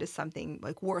construed as something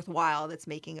like worthwhile that's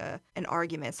making an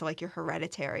argument. So like your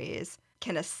Hereditary is,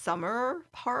 can a summer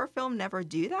horror film never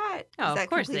do that? Oh, Is of that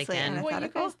course they completely can. Well, you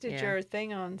antithetical? guys did Yeah. your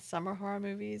thing on summer horror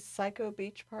movies, Psycho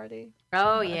Beach Party,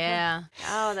 Oh, yeah.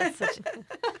 Oh, that's such...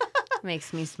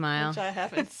 makes me smile. which I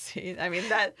haven't seen. I mean,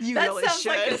 that You that really sounds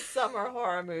like should. a summer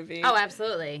horror movie. Oh,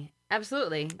 absolutely.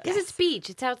 Absolutely. Because it's Yes. beach,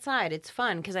 it's outside, it's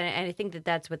fun. Because I think that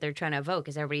that's what they're trying to evoke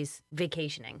is everybody's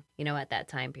vacationing, you know, at that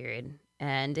time period.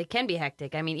 And it can be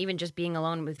hectic. I mean, even just being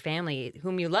alone with family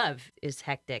whom you love is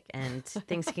hectic and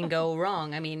things can go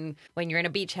wrong. I mean, when you're in a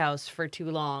beach house for too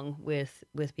long with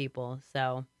people.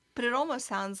 So, But it almost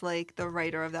sounds like the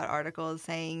writer of that article is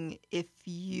saying if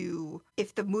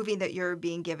the movie that you're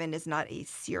being given is not a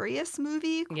serious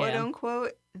movie, quote Yeah.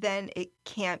 unquote, then it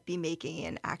can't be making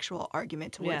an actual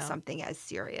argument towards Yeah. something as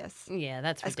serious yeah,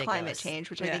 that's as ridiculous. climate change,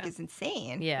 which I think Yeah. is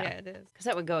insane. Yeah. Yeah, it is. Because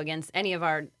that would go against any of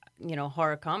our, you know,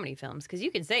 horror comedy films. Because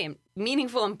you can say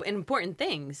meaningful and important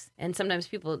things, and sometimes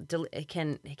people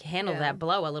can handle Yeah. that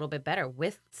blow a little bit better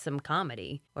with some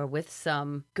comedy or with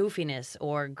some goofiness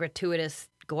or gratuitous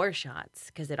gore shots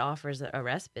because it offers a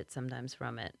respite sometimes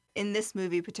from it. In this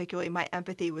movie particularly, my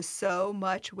empathy was so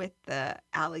much with the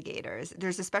alligators.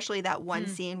 There's especially that one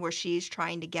scene where she's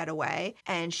trying to get away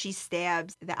and she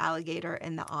stabs the alligator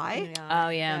in the eye. Oh,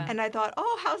 yeah. And I thought,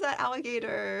 oh, how's that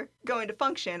alligator going to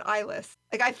function eyeless?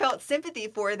 Like I felt sympathy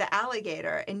for the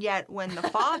alligator, and yet when the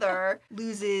father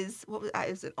loses, what was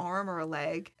it, an arm or a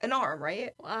leg? An arm,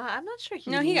 right? I'm not sure he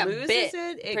No, he got loses bit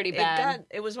it. pretty bad.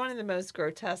 It was one of the most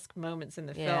grotesque moments in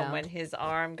the Yeah. film when his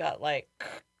arm got like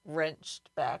wrenched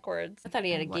backwards. I thought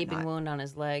he had a and gaping whatnot. wound on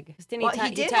his leg. 'Cause Didn't Well, he, he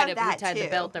he did tied, have he that, tied the too.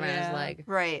 belt around his Yeah. leg.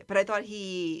 Right, but I thought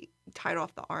he tied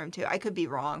off the arm too. I could be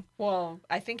wrong Well,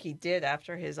 I think he did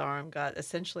after his arm got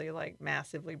essentially like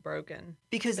massively broken.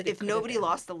 because But it if could have nobody been.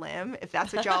 lost a limb, if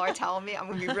that's what y'all are telling me, I'm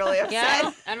gonna be really upset.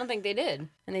 Yeah, I don't think they did.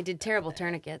 And they did terrible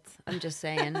tourniquets. I'm just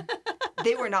saying.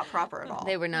 They were not proper at all.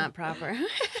 They were not proper.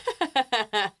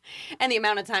 And the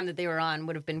amount of time that they were on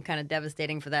would have been kind of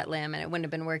devastating for that limb, and it wouldn't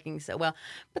have been working so well.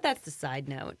 But that's the side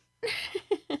note.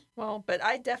 Well, but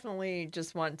I definitely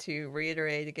just want to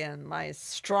reiterate again my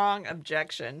strong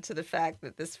objection to the fact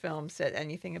that this film said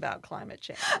anything about climate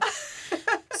change.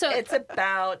 So It's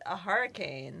about a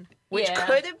hurricane, which Yeah.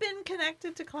 could have been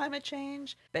connected to climate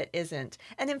change, but isn't.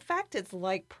 And in fact, it's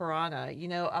like Piranha. You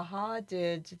know, AHA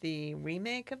did the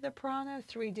remake of the Piranha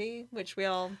 3D, which we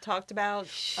all talked about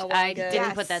a while I ago. didn't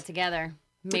Yes. put that together.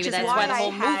 Maybe Which is that's why why the I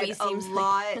whole had movie seems a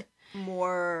like lot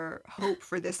more hope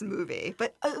for this movie,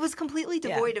 but it was completely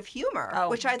Yeah. devoid of humor, Oh,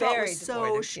 which I thought very was devoid so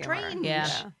of humor. strange.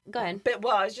 Yeah. Go ahead. But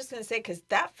well, I was just going to say because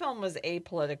that film was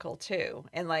apolitical too,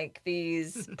 and like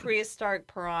these prehistoric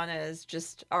piranhas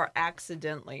just are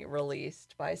accidentally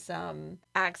released by some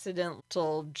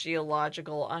accidental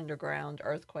geological underground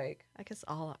earthquake. I guess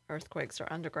all earthquakes are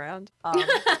underground. I'm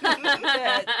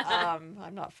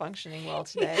not functioning well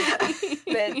today,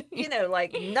 but you know,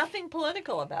 like nothing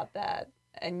political about that.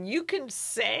 And you can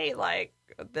say like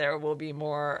there will be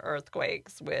more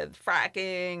earthquakes with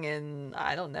fracking and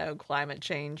I don't know, climate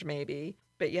change maybe.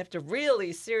 But you have to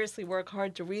really seriously work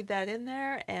hard to read that in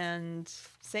there. And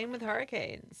same with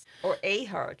hurricanes or a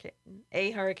hurricane.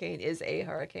 A hurricane is a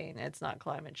hurricane. It's not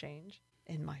climate change,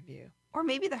 in my view. Or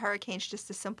maybe the hurricane's just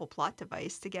a simple plot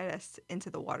device to get us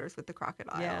into the waters with the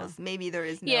crocodiles. Yeah. Maybe there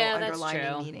is no Yeah, that's underlying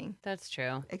true. meaning, That's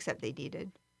true. except they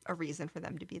needed a reason for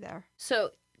them to be there. So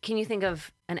can you think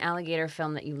of an alligator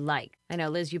film that you like? I know,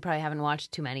 Liz, you probably haven't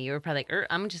watched too many. You were probably like,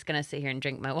 I'm just going to sit here and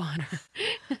drink my water.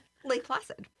 Lake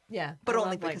Placid, Yeah. but I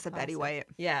only love Lake because of Betty Placid.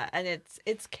 White. Yeah, and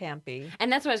it's campy.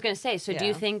 And that's what I was going to say. So do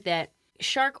you Yeah. think that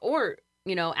shark or,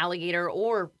 alligator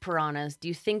or piranhas, do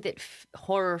you think that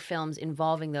horror films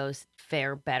involving those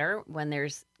fare better when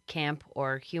there's camp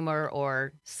or humor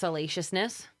or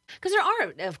salaciousness? Because there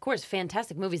are, of course,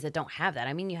 fantastic movies that don't have that.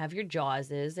 I mean, you have your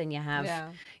Jawses and you have,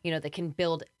 that can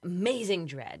build amazing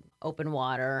dread. Open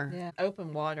Water. Yeah.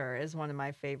 Open Water is one of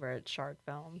my favorite shark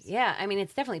films. Yeah, I mean,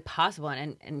 it's definitely possible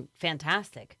and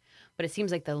fantastic. But it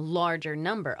seems like the larger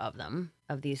number of them,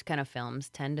 of these kind of films,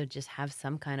 tend to just have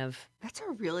some kind of That's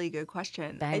a really good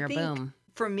question. bang I or think boom.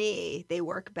 for me, they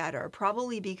work better,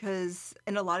 probably because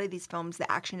in a lot of these films, the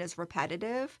action is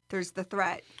repetitive. There's the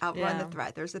threat, outrun the Yeah.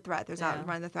 threat. There's the threat, there's Yeah.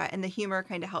 outrun the threat. And the humor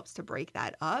kind of helps to break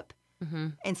that up Mm-hmm.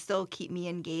 and still keep me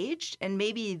engaged. And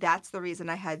maybe that's the reason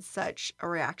I had such a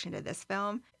reaction to this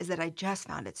film, is that I just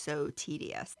found it so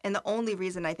tedious. And the only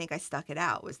reason I think I stuck it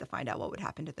out was to find out what would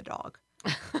happen to the dog.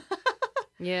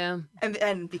 Yeah.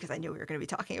 And because I knew we were going to be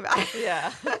talking about it.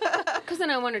 Yeah. Because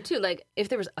then I wonder too, like, if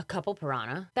there was a couple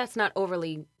piranha, that's not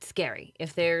overly scary.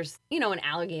 If there's, an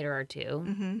alligator or two,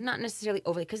 not necessarily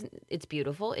overly, because it's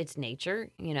beautiful, it's nature.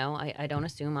 I don't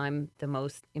assume I'm the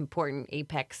most important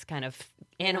apex kind of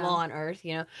animal on earth,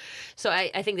 So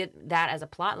I think that as a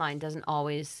plot line doesn't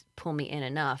always pull me in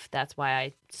enough. That's why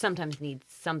I sometimes need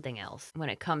something else when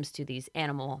it comes to these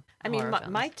animal I mean, horror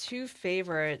films. my two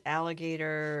favorite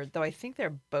alligator, though I think they're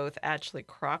both actually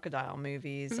crocodile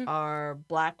movies, are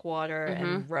Blackwater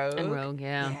and Rogue. And Rogue,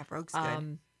 yeah. Yeah, Rogue's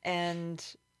good.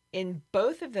 And in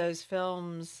both of those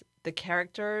films, the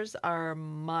characters are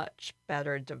much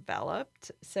better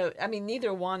developed. So, I mean,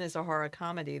 neither one is a horror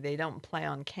comedy. They don't play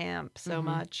on camp so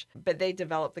much, but they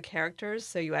develop the characters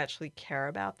so you actually care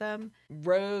about them.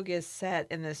 Rogue is set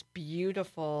in this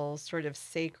beautiful, sort of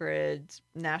sacred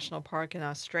national park in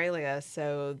Australia.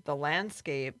 So the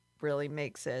landscape really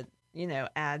makes it,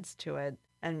 adds to it.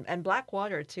 And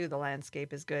Blackwater, too, the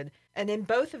landscape is good. And in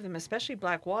both of them, especially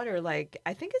Blackwater,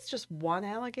 I think it's just one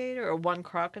alligator or one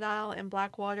crocodile in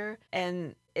Blackwater.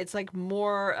 And it's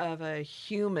more of a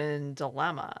human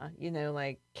dilemma,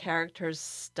 characters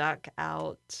stuck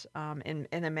out in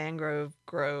a mangrove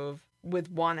grove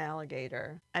with one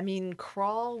alligator. I mean,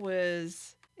 Crawl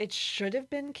it should have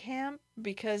been camp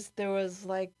because there was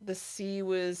the sea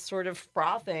was sort of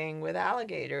frothing with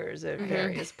alligators at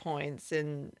various points,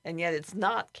 and yet it's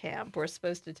not camp. We're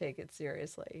supposed to take it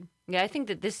seriously. Yeah, I think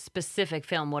that this specific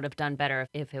film would have done better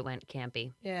if it went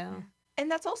campy. Yeah. And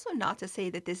that's also not to say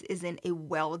that this isn't a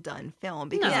well-done film,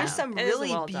 because No. there's some It is really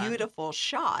well done. beautiful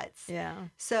shots. Yeah.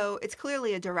 So it's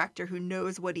clearly a director who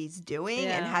knows what he's doing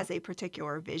and Yeah. has a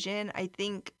particular vision. I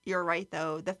think you're right,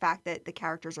 though. The fact that the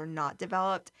characters are not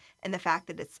developed and the fact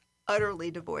that it's utterly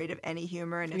devoid of any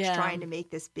humor and it's Yeah. trying to make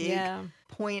this big Yeah.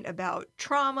 point about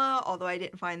trauma, although I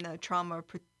didn't find the trauma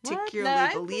particularly No,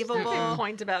 there's believable. no big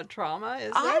point about trauma,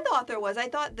 is I there? thought there was. I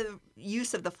thought the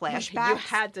use of the flashbacks. You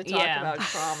had to talk Yeah. about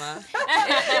trauma.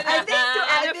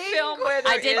 I in a think- film where I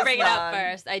there did is bring it up none.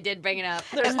 first. I did bring it up.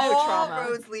 There's no all trauma.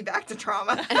 roads lead back to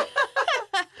trauma.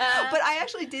 But I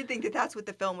actually did think that that's what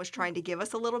the film was trying to give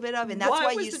us a little bit of, and that's What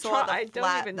why was you the saw I the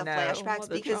don't even know flashbacks, what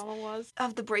the because trauma was.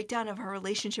 of the breakdown of her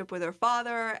relationship with her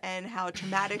father and how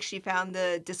traumatic she found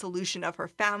the dissolution of her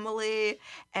family,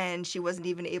 and she wasn't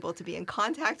even able to be in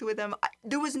contact with him.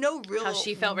 There was no real How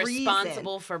she felt reason.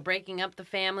 responsible for breaking up the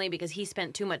family because he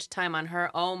spent too much time on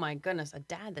her. Oh my goodness, a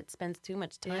dad that spends too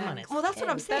much time on his Well, that's what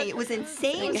I'm kids. saying. It was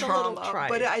insane was a little trauma, trite.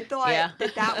 but I thought Yeah.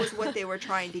 that was what they were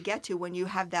trying to get to when you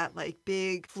have that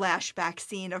big flashback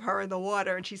scene of her in the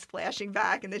water and she's flashing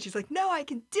back, and then she's like, "No, I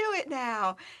can do it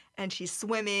now," and she's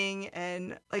swimming,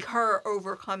 and her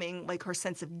overcoming her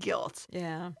sense of guilt.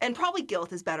 Yeah. And probably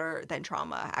guilt is better than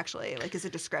trauma, actually, as a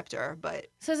descriptor. But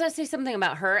So does that say something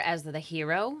about her as the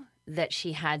hero? That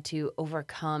she had to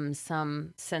overcome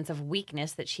some sense of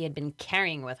weakness that she had been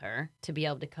carrying with her to be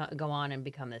able to go on and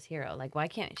become this hero. Why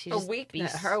can't she just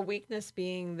Her weakness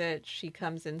being that she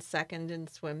comes in second in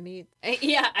swim meet.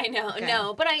 Yeah, I know. Okay.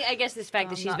 No, but I guess this fact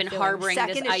that I'm she's not been feeling harboring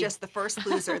second this is just the first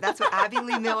loser. That's what Abby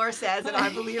Lee Miller says, and I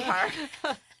believe her.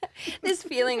 this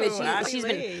feeling that Ooh, Abby she's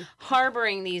been Lee.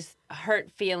 harboring these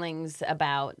hurt feelings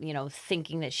about,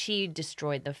 thinking that she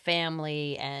destroyed the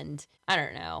family, and I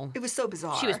don't know. It was so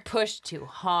bizarre. She was pushed too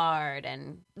hard,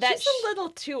 and that She's a little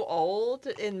too old,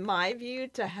 in my view,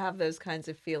 to have those kinds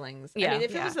of feelings. Yeah. I mean,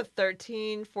 if Yeah. it was a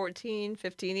 13, 14,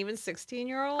 15, even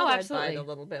 16-year-old, Oh, I'd absolutely. buy it a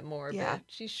little bit more. Yeah. But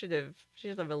she should have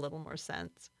a little more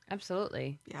sense.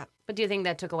 Absolutely. Yeah. But do you think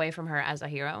that took away from her as a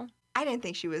hero? I didn't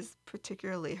think she was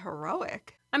particularly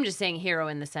heroic. I'm just saying hero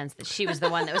in the sense that she was the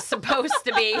one that was supposed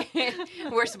to be,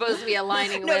 we're supposed to be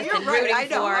aligning No, with you're and right. rooting I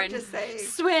know. for. I'm And just saying.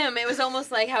 swim. It was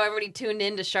almost like how everybody tuned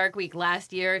into Shark Week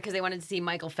last year because they wanted to see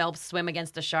Michael Phelps swim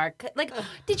against a shark. Like,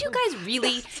 did you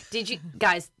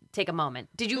guys take a moment?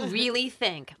 Did you really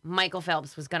think Michael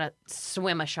Phelps was going to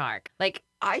swim a shark? Like,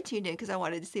 I tuned in because I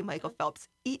wanted to see Michael Phelps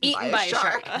eaten eaten by a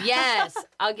shark. Yes,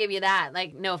 I'll give you that.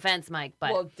 Like, no offense, Mike,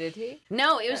 but Well, did he?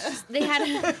 no, it was just they had.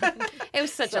 It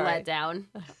was such Sorry. a letdown.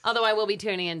 Although I will be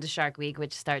tuning into Shark Week,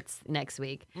 which starts next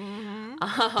week.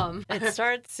 It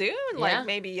starts soon, Yeah. like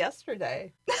maybe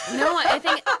yesterday. No, I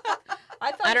think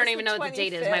I thought I it don't was even the know what the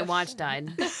date is. My 25th. watch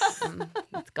died.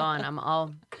 It's gone. I'm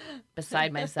all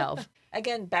beside myself.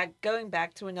 Again, going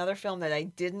back to another film that I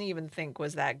didn't even think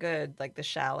was that good, like The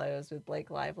Shallows with Blake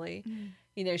Lively.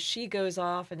 You know, she goes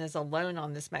off and is alone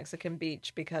on this Mexican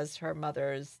beach because her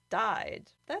mother's died.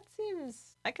 That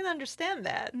seems, I can understand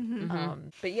that.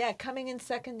 But yeah, coming in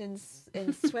second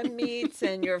in swim meets,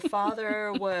 and your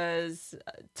father was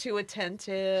too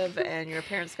attentive, and your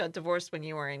parents got divorced when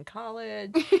you were in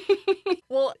college.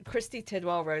 Well, Christy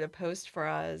Tidwell wrote a post for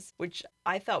us, which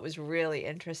I thought was really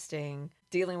interesting,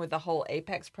 dealing with the whole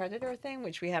apex predator thing,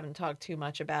 which we haven't talked too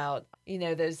much about. You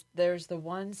know, there's the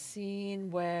one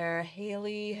scene where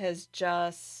Haley has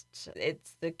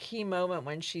it's the key moment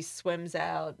when she swims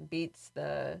out, beats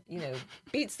the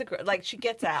like she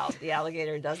gets out, the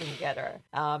alligator doesn't get her.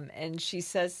 And she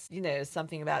says, you know,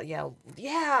 something about,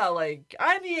 yeah, like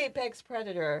I'm the apex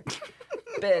predator.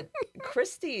 But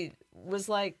Christy was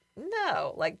like,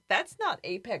 no, like that's not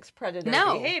apex predator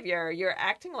behavior. You're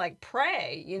acting like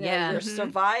prey. You know, you're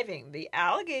surviving. The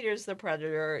alligator's the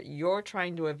predator. You're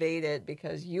trying to evade it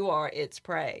because you are its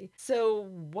prey. So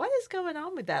what is going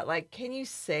on with that? Like, can you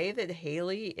say that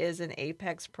Haley is an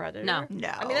apex predator? No.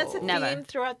 I mean, that's a Never. theme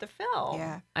throughout the film.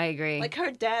 Yeah. I agree. Like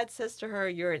her dad says to her,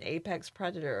 "You're an apex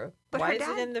predator." But Why her is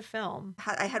dad- it in the film?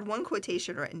 I had one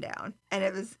quotation written down, and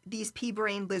it was these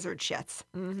pea-brain lizard shits.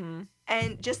 Mm-hmm.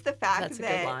 And just the fact That's a good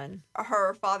that line.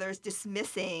 her father's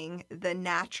dismissing the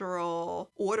natural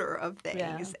order of things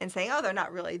Yeah. and saying, oh, they're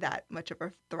not really that much of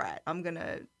a threat. I'm going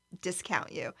to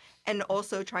discount you. And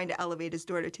also trying to elevate his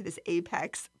daughter to this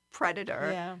apex predator.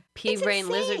 Yeah. Pea brain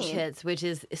lizard insane. shits, which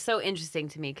is so interesting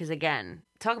to me because, again,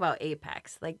 talk about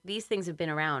apex. Like, these things have been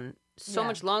around so Yeah.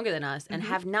 much longer than us and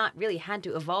have not really had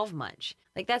to evolve much.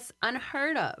 Like, that's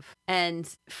unheard of. And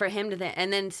for him to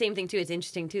and then same thing too, it's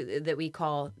interesting too that we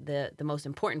call the most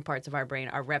important parts of our brain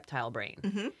our reptile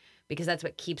brain because that's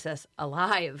what keeps us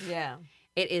alive. Yeah.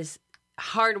 It is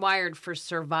hardwired for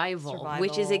survival,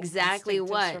 which is exactly instinctive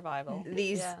what survival.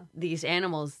 these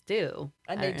animals do.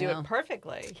 And I they don't do know. it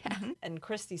perfectly. And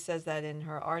Christy says that in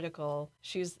her article.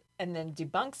 And then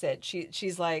debunks it.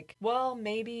 She's like, well,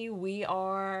 maybe we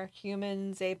are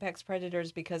humans, apex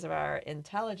predators, because of our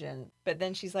intelligence. But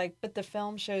then she's like, but the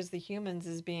film shows the humans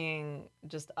as being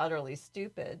just utterly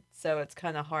stupid. So it's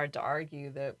kind of hard to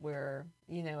argue that we're,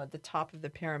 you know, at the top of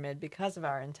the pyramid because of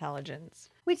our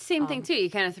intelligence. Which same thing too. You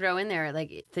kind of throw in there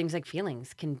like things like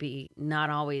feelings can be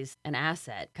not always an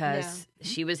asset because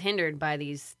she was hindered by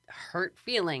these hurt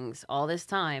feelings all this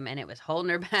time and it was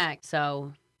holding her back.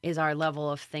 So is our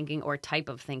level of thinking or type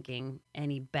of thinking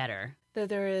any better? Though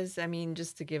there is, I mean,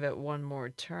 just to give it one more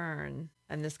turn,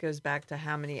 and this goes back to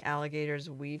how many alligators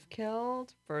we've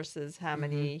killed versus how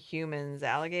many humans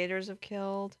alligators have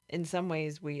killed. In some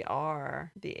ways, we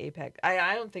are the apex.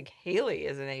 I don't think Haley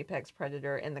is an apex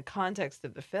predator in the context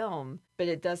of the film, but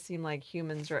it does seem like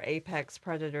humans are apex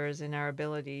predators in our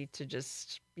ability to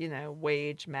just, you know,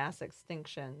 wage mass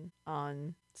extinction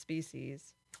on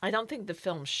species. I don't think the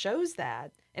film shows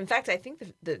that. In fact, I think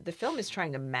the film is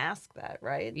trying to mask that,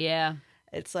 right? Yeah.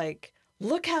 It's like,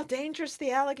 look how dangerous the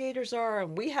alligators are,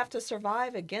 and we have to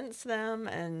survive against them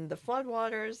and the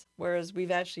floodwaters. Whereas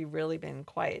we've actually really been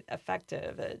quite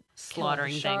effective at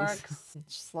Slaughtering killing things. sharks,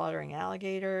 slaughtering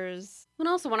alligators. And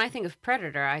also, when I think of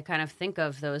predator, I kind of think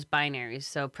of those binaries.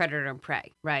 So predator and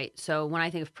prey, right? So when I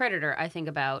think of predator, I think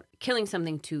about killing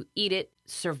something to eat it,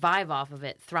 survive off of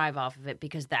it, thrive off of it,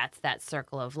 because that's that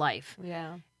circle of life.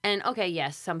 Yeah. And okay,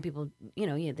 yes, some people, you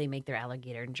know, they make their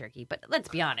alligator and jerky, but let's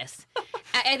be honest.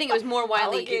 I think it was more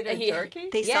widely. Alligator jerky?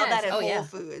 They sell that at Oh, Whole yeah.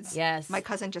 Foods. Yes. My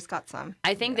cousin just got some.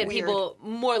 I think that Weird. people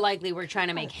more likely were trying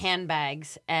to make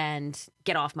handbags and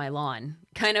get off my lawn.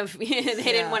 Kind of, they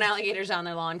didn't want alligators on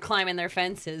their lawn climbing their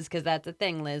fences because that's a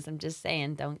thing, Liz. I'm just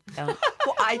saying, don't. Well,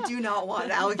 I do not want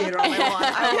an alligator on my lawn.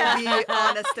 I will be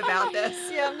honest about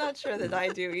this. Yeah, I'm not sure that I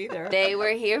do either. They were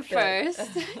here first.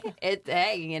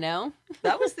 Hey, you know.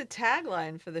 That was the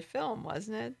tagline for the film,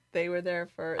 wasn't it? They were there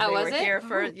for. Oh, they was were it? here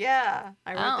for. Yeah,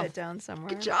 I wrote Oh. that down somewhere.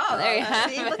 Good job. There you have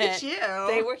See, look at it. you.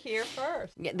 They were here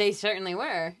first. Yeah, they certainly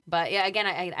were. But yeah, again,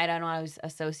 I don't always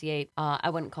associate, I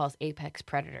wouldn't call us apex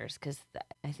predators because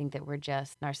I think that we're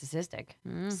just narcissistic.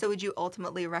 Mm. So would you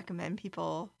ultimately recommend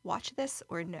people watch this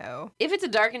or no? If it's a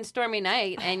dark and stormy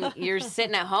night and you're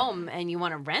sitting at home and you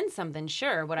want to rent something,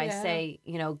 sure. Would I Yeah. say,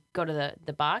 go to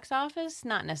the box office?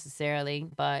 Not necessarily,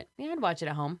 but yeah, I'd watch it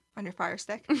at home. On your Fire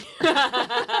Stick?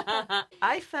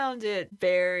 I found it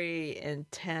very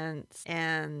intense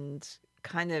and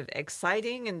kind of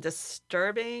exciting and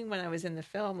disturbing when I was in the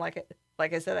film. Like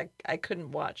I said, I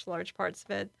couldn't watch large parts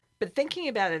of it. But thinking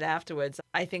about it afterwards,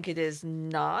 I think it is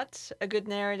not a good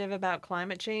narrative about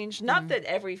climate change. Not that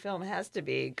every film has to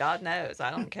be. God knows.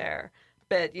 I don't care.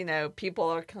 But, people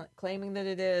are claiming that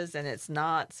it is, and it's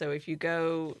not. So if you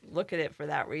go look at it for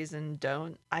that reason,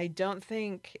 don't. I don't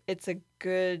think it's a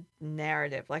good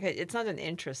narrative. Like, it's not an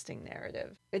interesting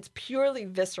narrative. It's purely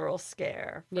visceral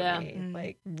scare for Yeah. me.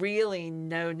 Like, really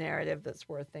no narrative that's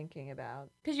worth thinking about.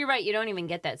 Because you're right, you don't even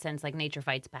get that sense like nature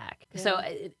fights back. Yeah. So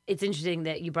it's interesting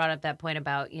that you brought up that point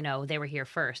about, they were here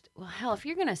first. Well, hell, if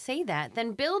you're going to say that,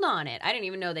 then build on it. I didn't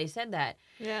even know they said that.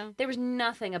 Yeah. There was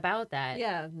nothing about that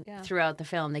Yeah. throughout the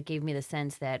film that gave me the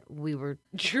sense that we were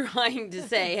trying to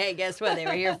say, hey, guess what? They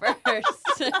were here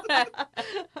first.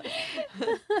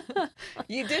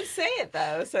 You did say it,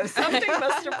 though, so something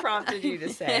must have prompted you to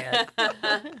say it.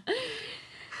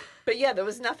 But yeah, there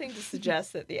was nothing to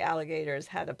suggest that the alligators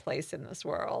had a place in this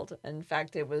world. In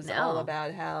fact, it was all No.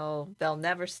 about how they'll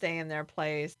never stay in their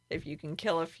place. If you can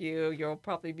kill a few, you'll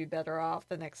probably be better off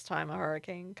the next time a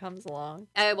hurricane comes along.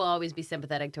 I will always be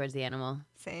sympathetic towards the animal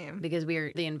Same. because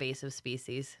we're the invasive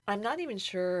species. I'm not even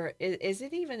sure, is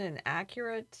it even an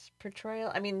accurate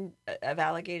portrayal? I mean, of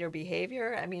alligator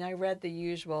behavior? I mean, I read the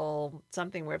usual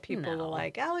something where people No. were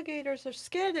like, alligators are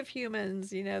scared of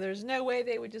humans. There's no way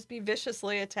they would just be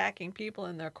viciously attacking people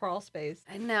in their crawl space.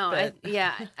 No, But-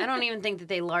 I don't even think that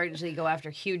they largely go after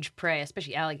huge prey,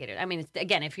 especially alligators. I mean,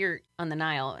 again, if you're on the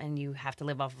Nile and you have to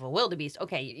live off of a wildebeest,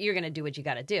 okay, you're going to do what you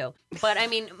got to do. But I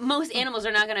mean, most animals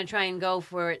are not going to try and go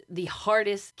for the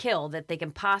hardest kill that they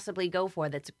can possibly go for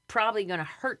that's probably going to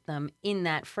hurt them in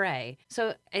that fray.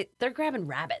 So they're grabbing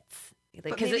rabbits.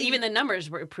 Because maybe- even the numbers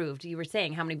were proved. You were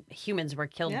saying how many humans were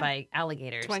killed Yeah. by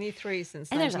alligators. 23 since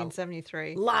And there's a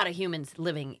 1973. A lot of humans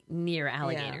living near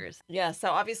alligators. Yeah, so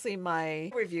obviously my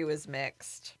review is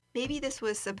mixed. Maybe this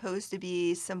was supposed to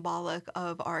be symbolic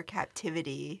of our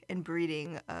captivity and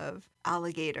breeding of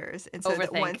alligators. And so that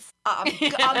Overthink. once I'm going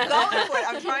for it,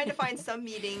 I'm trying to find some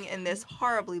meaning in this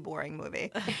horribly boring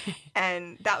movie.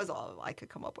 And that was all I could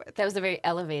come up with. That was a very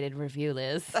elevated review,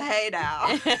 Liz. Hey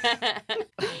now.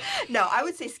 No, I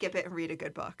would say skip it and read a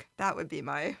good book. That would be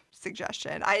my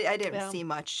suggestion. I didn't Yeah. see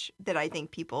much that I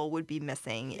think people would be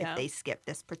missing Yeah. if they skip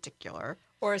this particular.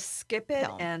 Or skip it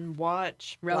Film. and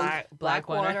watch Rogue,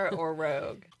 Blackwater or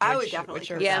Rogue. I would which- definitely which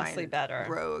are combine vastly better.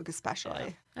 Rogue,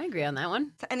 especially. I agree on that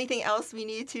one. So anything else we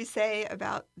need to say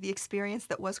about the experience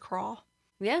that was Crawl?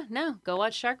 Yeah, no, go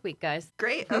watch Shark Week, guys.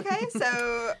 Great. Okay.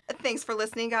 So thanks for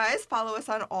listening, guys. Follow us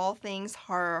on all things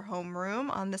Horror Homeroom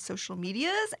on the social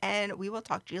medias, and we will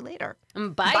talk to you later.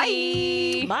 Bye.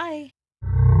 Bye. Bye.